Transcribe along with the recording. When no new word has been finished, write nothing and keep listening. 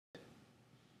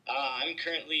I'm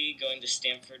currently going to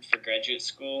Stanford for graduate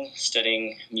school,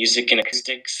 studying music and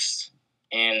acoustics,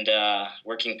 and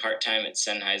working part-time at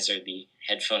Sennheiser, the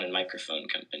headphone and microphone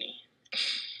company.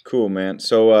 Cool, man.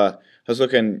 So I was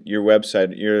looking at your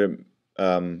website. You're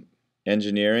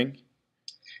engineering,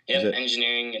 is Yep, it?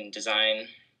 engineering and design,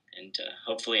 and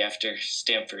hopefully after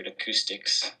Stanford,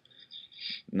 acoustics.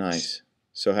 Nice.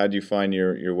 So how do you find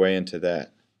your way into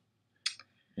that?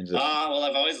 Into the, Well,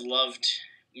 I've always loved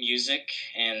music,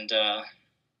 and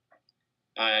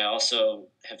I also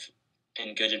have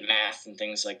been good at math and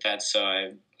things like that, so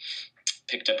I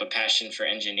picked up a passion for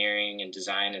engineering and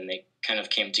design, and they kind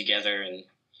of came together and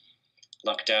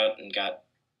lucked out and got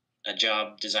a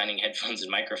job designing headphones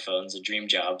and microphones, a dream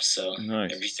job. So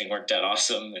nice. everything worked out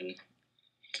awesome, and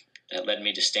that led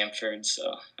me to Stanford.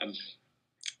 So I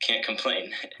can't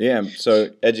complain. Yeah. So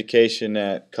education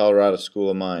at Colorado School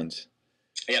of Mines.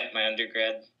 Yep, my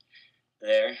undergrad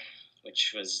there,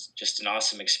 which was just an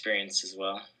awesome experience as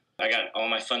well. I got all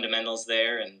my fundamentals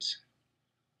there, and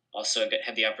also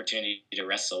had the opportunity to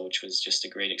wrestle, which was just a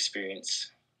great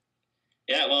experience.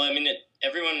 Yeah, well, I mean,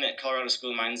 everyone at Colorado School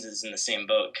of Mines is in the same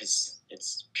boat because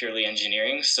it's purely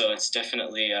engineering, so it's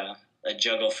definitely a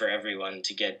juggle for everyone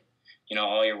to get,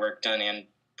 all your work done and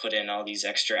put in all these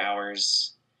extra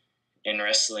hours in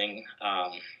wrestling.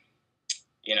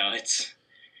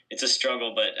 It's a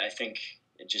struggle, but I think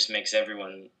it just makes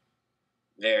everyone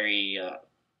very,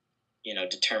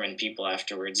 determined people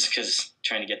afterwards because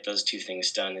trying to get those two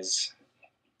things done is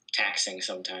taxing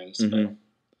sometimes, but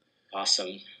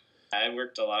awesome. I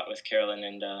worked a lot with Carolyn,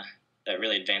 and that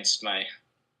really advanced my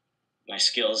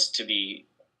skills to be,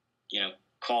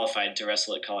 qualified to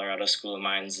wrestle at Colorado School of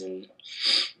Mines, and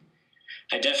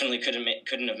I definitely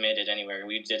couldn't have made it anywhere.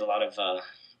 We did a lot of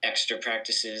extra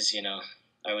practices.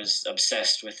 I was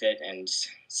obsessed with it, and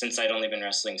since I'd only been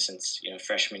wrestling since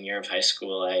freshman year of high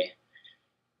school, I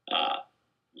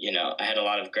had a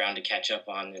lot of ground to catch up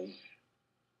on, and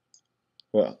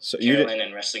well, so Carolyn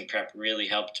and wrestling prep really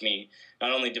helped me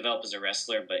not only develop as a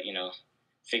wrestler, but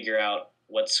figure out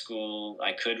what school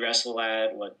I could wrestle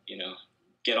at,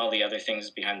 get all the other things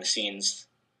behind the scenes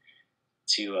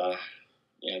to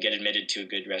get admitted to a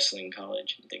good wrestling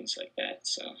college and things like that.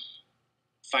 So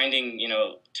finding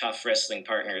tough wrestling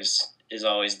partners is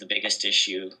always the biggest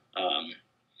issue.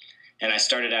 And I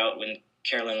started out when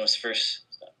Carolyn was first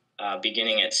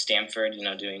beginning at Stanford,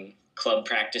 doing club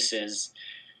practices.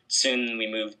 Soon we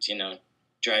moved,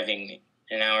 driving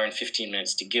an hour and 15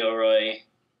 minutes to Gilroy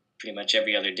pretty much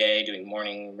every other day, doing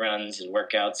morning runs and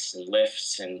workouts and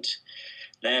lifts. And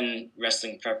then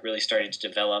wrestling prep really started to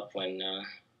develop when,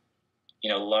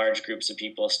 large groups of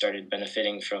people started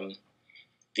benefiting from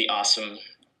the awesome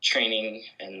training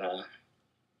and the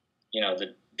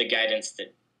guidance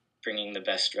that bringing the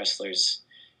best wrestlers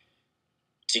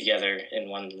together in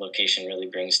one location really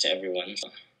brings to everyone.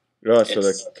 oh, so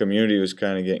the community was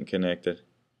kind of getting connected.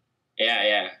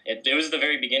 Yeah. It was the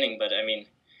very beginning, but I mean,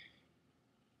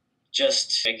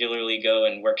 just regularly go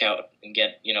and work out and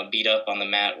get beat up on the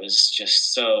mat was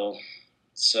just so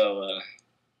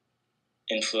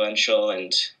influential,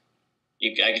 and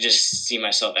I could just see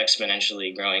myself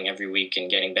exponentially growing every week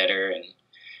and getting better.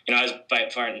 And I was by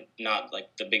far not like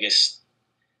the best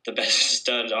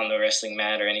stud on the wrestling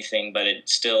mat or anything, but it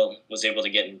still was able to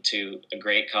get into a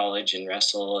great college and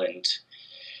wrestle and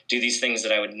do these things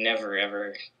that I would never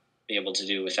ever be able to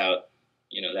do without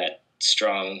that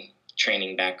strong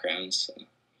training background. So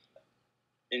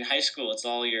in high school, it's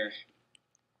all your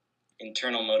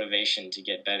internal motivation to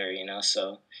get better,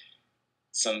 so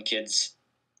some kids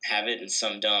have it and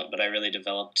some don't, but I really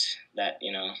developed that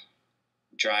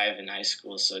drive in high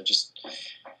school. So just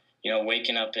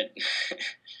waking up at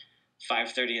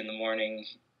 5:30 in the morning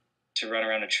to run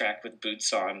around a track with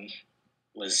boots on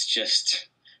was just,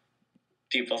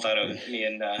 people thought me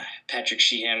and Patrick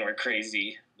Sheehan were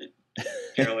crazy.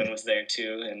 Carolyn was there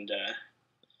too, and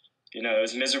it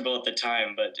was miserable at the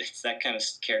time, but it's that kind of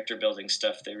character building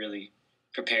stuff that really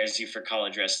prepares you for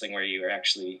college wrestling, where you are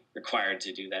actually required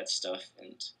to do that stuff.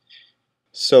 And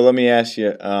so let me ask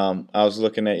you, I was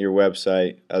looking at your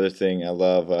website. Other thing I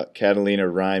love, Catalina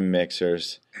Rhyme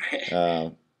Mixers,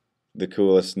 the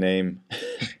coolest name.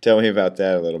 Tell me about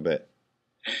that a little bit.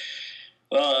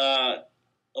 Well,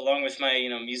 along with my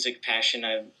music passion,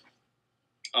 I've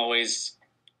always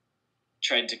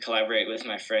tried to collaborate with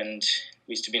my friend.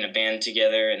 We used to be in a band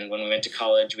together, and when we went to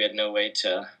college, we had no way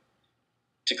to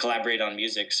collaborate on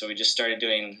music, so we just started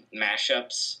doing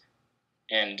mashups,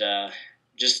 and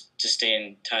just to stay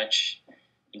in touch.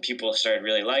 And people started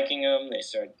really liking them. They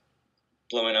started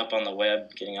blowing up on the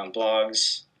web, getting on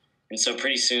blogs, and so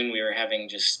pretty soon we were having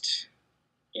just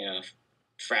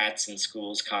frats and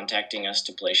schools contacting us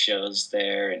to play shows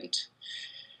there, and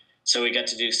so we got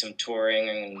to do some touring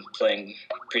and playing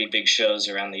pretty big shows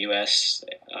around the U.S.,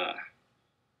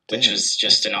 which was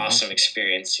just an awesome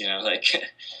experience. Like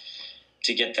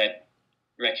to get that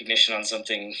recognition on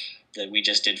something that we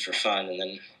just did for fun, and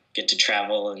then get to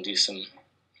travel and do some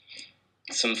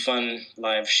fun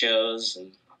live shows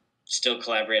and still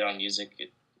collaborate on music.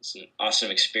 It's an awesome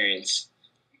experience.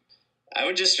 I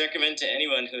would just recommend to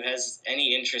anyone who has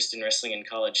any interest in wrestling in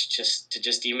college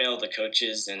just email the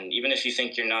coaches, and even if you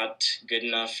think you're not good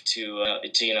enough to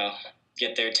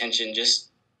get their attention, just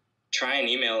try and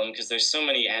email them, because there's so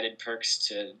many added perks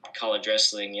to college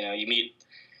wrestling. You meet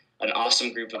an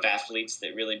awesome group of athletes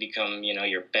that really become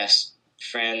your best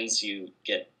friends. You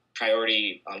get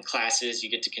priority on classes. You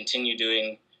get to continue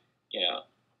doing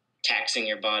taxing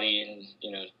your body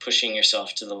and pushing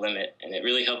yourself to the limit, and it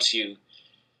really helps you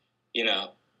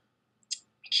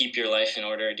keep your life in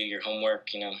order, do your homework,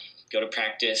 go to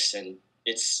practice, and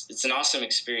it's an awesome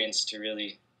experience to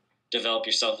really develop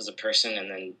yourself as a person and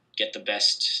then get the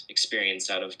best experience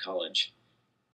out of college.